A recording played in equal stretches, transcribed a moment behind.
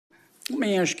Let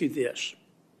me ask you this.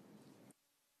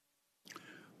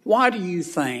 Why do you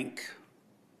think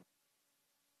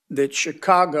that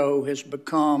Chicago has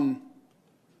become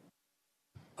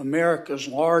America's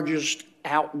largest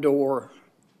outdoor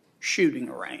shooting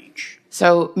range?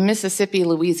 So Mississippi,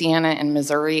 Louisiana, and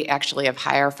Missouri actually have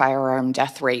higher firearm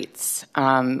death rates.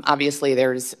 Obviously,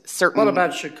 there's certain... What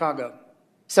about Chicago?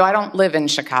 So I don't live in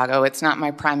Chicago. It's not my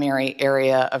primary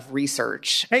area of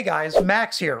research. Hey guys,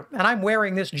 Max here, and I'm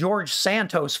wearing this George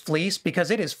Santos fleece because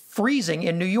it is freezing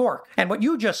in New York. And what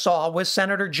you just saw was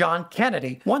Senator John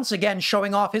Kennedy, once again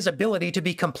showing off his ability to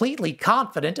be completely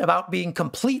confident about being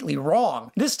completely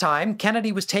wrong. This time,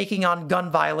 Kennedy was taking on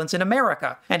gun violence in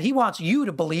America, and he wants you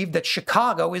to believe that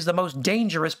Chicago is the most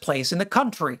dangerous place in the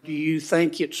country. Do you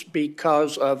think it's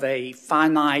because of a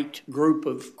finite group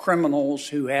of criminals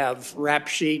who have rap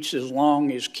sheets as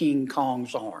long as King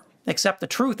Kong's arm? Except the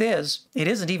truth is, it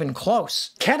isn't even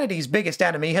close. Kennedy's biggest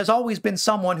enemy has always been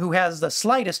someone who has the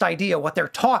slightest idea what they're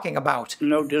talking about.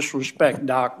 No disrespect,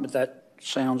 Doc, but that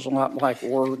sounds a lot like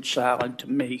word salad to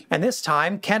me. And this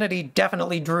time, Kennedy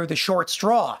definitely drew the short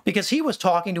straw, because he was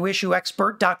talking to issue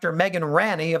expert Dr. Megan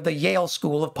Ranney of the Yale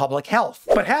School of Public Health.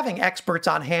 But having experts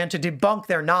on hand to debunk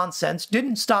their nonsense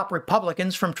didn't stop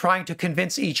Republicans from trying to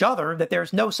convince each other that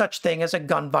there's no such thing as a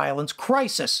gun violence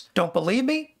crisis. Don't believe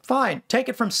me? Fine, take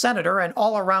it from Senator and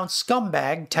all-around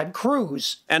scumbag Ted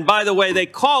Cruz. And by the way, they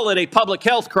call it a public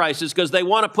health crisis because they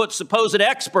want to put supposed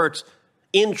experts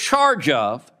in charge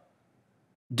of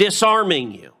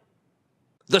disarming you.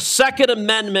 The Second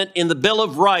Amendment in the Bill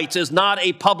of Rights is not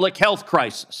a public health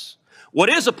crisis. What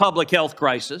is a public health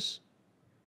crisis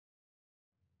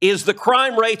is the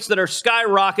crime rates that are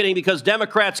skyrocketing because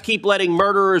Democrats keep letting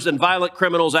murderers and violent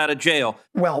criminals out of jail.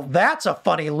 Well, that's a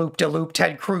funny loop-de-loop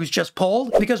Ted Cruz just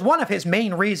pulled, because one of his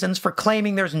main reasons for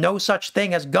claiming there's no such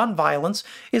thing as gun violence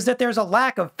is that there's a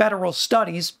lack of federal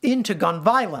studies into gun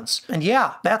violence. And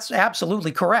yeah, that's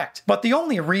absolutely correct. But the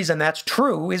only reason that's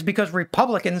true is because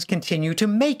Republicans continue to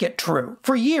make it true.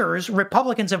 For years,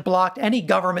 Republicans have blocked any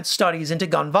government studies into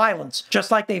gun violence,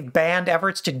 just like they've banned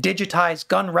efforts to digitize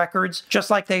gun records, just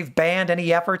like they've banned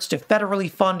any efforts to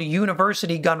federally fund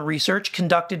university gun research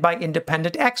conducted by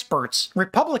independent experts.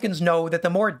 Republicans know that the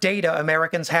more data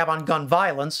Americans have on gun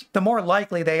violence, the more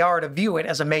likely they are to view it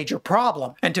as a major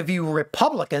problem, and to view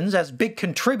Republicans as big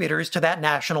contributors to that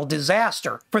national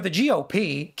disaster. For the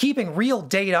GOP, keeping real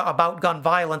data about gun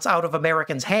violence out of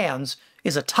Americans' hands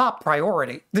is a top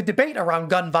priority. The debate around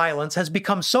gun violence has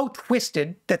become so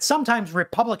twisted that sometimes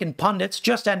Republican pundits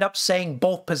just end up saying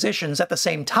both positions at the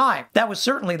same time. That was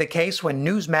certainly the case when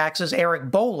Newsmax's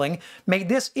Eric Bolling made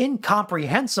this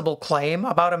incomprehensible claim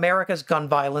about America's gun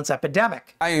violence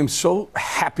epidemic. I am so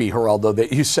happy, Geraldo,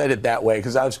 that you said it that way,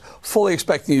 because I was fully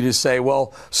expecting you to say,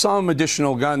 well, some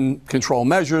additional gun control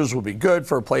measures will be good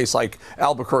for a place like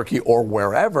Albuquerque or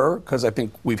wherever, because I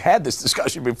think we've had this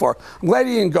discussion before. I'm glad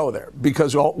you didn't go there,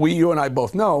 because you and I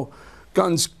both know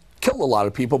guns kill a lot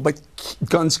of people, but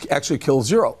guns actually kill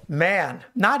zero. Man,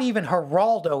 not even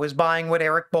Geraldo is buying what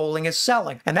Eric Bolling is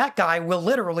selling, and that guy will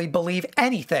literally believe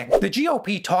anything. The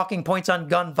GOP talking points on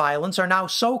gun violence are now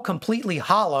so completely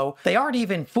hollow, they aren't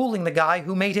even fooling the guy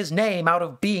who made his name out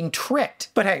of being tricked.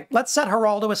 But hey, let's set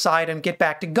Geraldo aside and get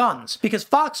back to guns, because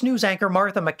Fox News anchor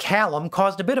Martha McCallum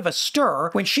caused a bit of a stir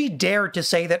when she dared to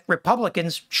say that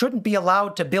Republicans shouldn't be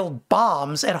allowed to build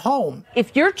bombs at home.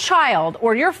 If your child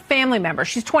or your family member,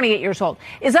 she's 28 years old,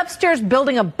 is upstairs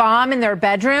building a bomb in their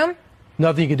bedroom,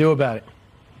 nothing you can do about it.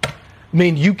 I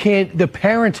mean, you can't, the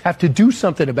parents have to do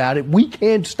something about it. We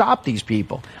can't stop these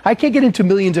people. I can't get into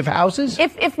millions of houses.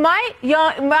 If my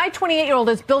 28-year-old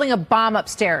is building a bomb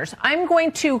upstairs, I'm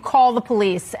going to call the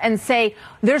police and say,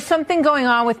 there's something going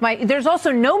on with there's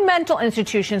also no mental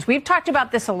institutions. We've talked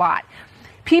about this a lot.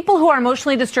 People who are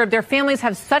emotionally disturbed, their families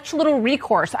have such little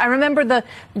recourse. I remember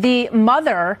the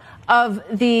mother of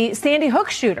the Sandy Hook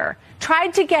shooter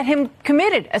tried to get him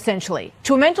committed, essentially,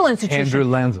 to a mental institution. Andrew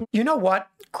Lanza. You know what?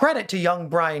 Credit to young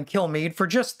Brian Kilmeade for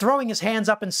just throwing his hands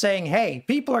up and saying, hey,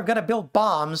 people are going to build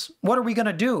bombs. What are we going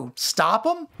to do? Stop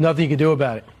them? Nothing you can do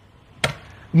about it.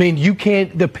 I mean, you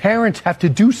can't, the parents have to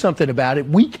do something about it.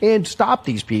 We can't stop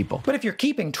these people. But if you're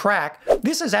keeping track,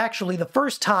 this is actually the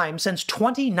first time since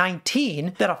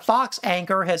 2019 that a Fox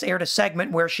anchor has aired a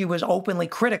segment where she was openly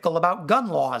critical about gun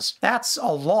laws. That's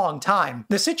a long time.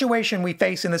 The situation we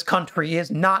face in this country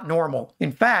is not normal.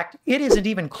 In fact, it isn't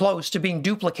even close to being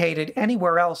duplicated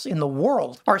anywhere else in the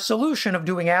world. Our solution of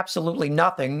doing absolutely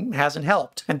nothing hasn't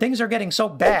helped. And things are getting so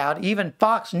bad, even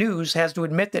Fox News has to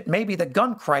admit that maybe the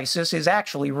gun crisis is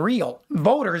actually actually real.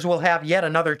 Voters will have yet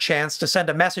another chance to send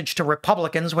a message to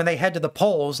Republicans when they head to the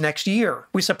polls next year.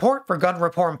 With support for gun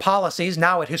reform policies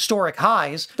now at historic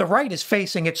highs, the right is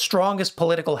facing its strongest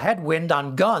political headwind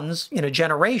on guns in a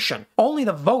generation. Only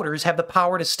the voters have the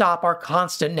power to stop our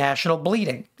constant national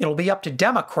bleeding. It'll be up to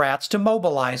Democrats to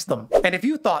mobilize them. And if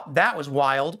you thought that was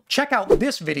wild, check out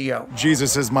this video.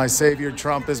 Jesus is my savior,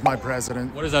 Trump is my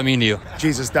president. What does that mean to you?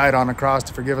 Jesus died on a cross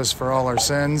to forgive us for all our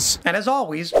sins. And as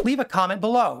always, leave a comment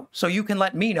below so you can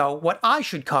let me know what I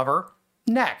should cover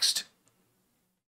next.